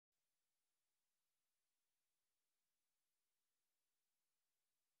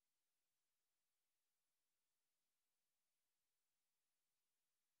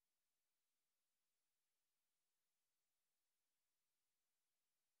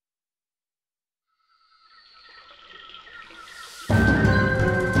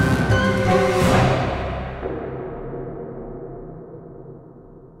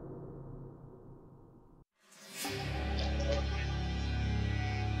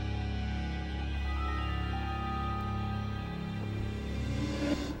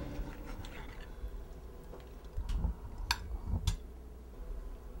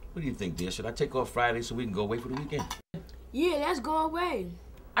What do you think, dear? Should I take off Friday so we can go away for the weekend? Yeah, let's go away.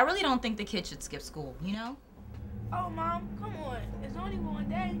 I really don't think the kids should skip school, you know? Oh, Mom, come on. It's only one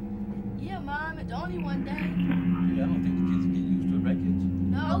day. Yeah, Mom, it's only one day. Yeah, I don't think the kids get used to it, right, kids?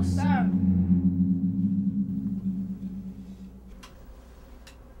 No, sir.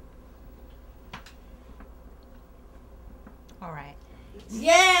 All right.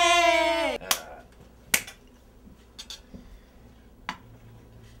 Yay!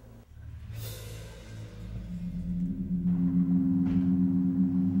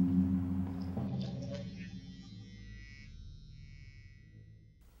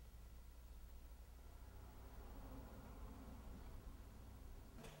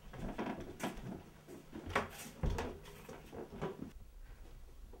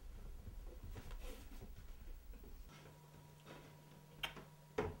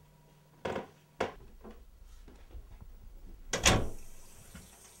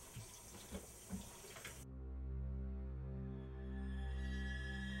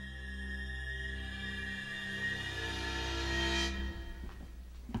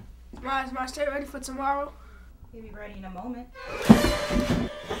 Ma, is my state ready for tomorrow? He'll be ready in a moment.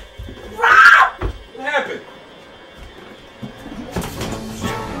 What happened?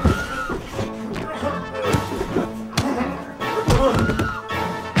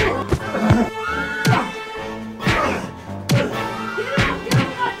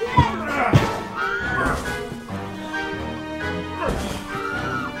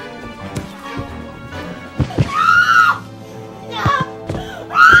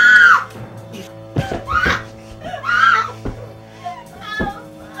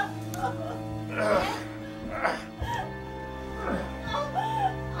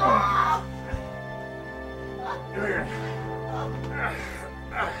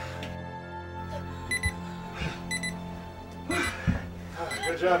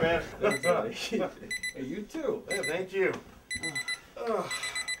 Good job, man. Good job. Hey, you too. Yeah, thank you.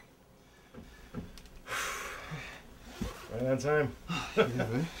 Right on time. Yeah,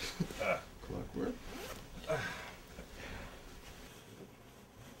 man. Clockwork.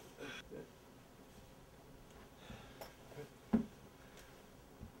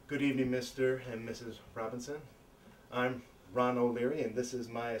 Good evening, Mr. and Mrs. Robinson. I'm Ron O'Leary, and this is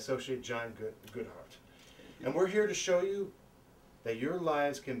my associate, John Goodhart. And we're here to show you that your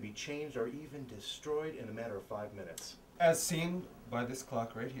lives can be changed or even destroyed in a matter of 5 minutes. As seen by this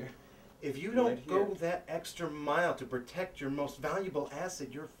clock right here. If you don't Right go here. that extra mile to protect your most valuable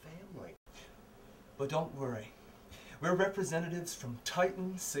asset, your family. But don't worry. We're representatives from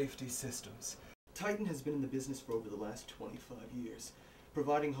Titan Safety Systems. Titan has been in the business for over the last 25 years,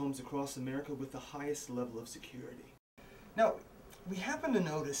 providing homes across America with the highest level of security. Now, we happen to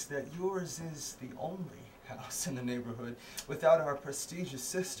notice that yours is the only house in the neighborhood without our prestigious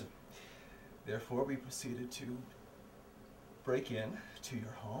system. Therefore, we proceeded to break in to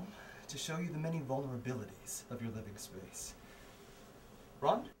your home to show you the many vulnerabilities of your living space.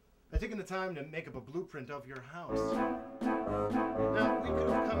 Ron? I've taken the time to make up a blueprint of your house. Now, we could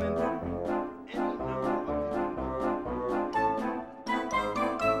have come in from any number of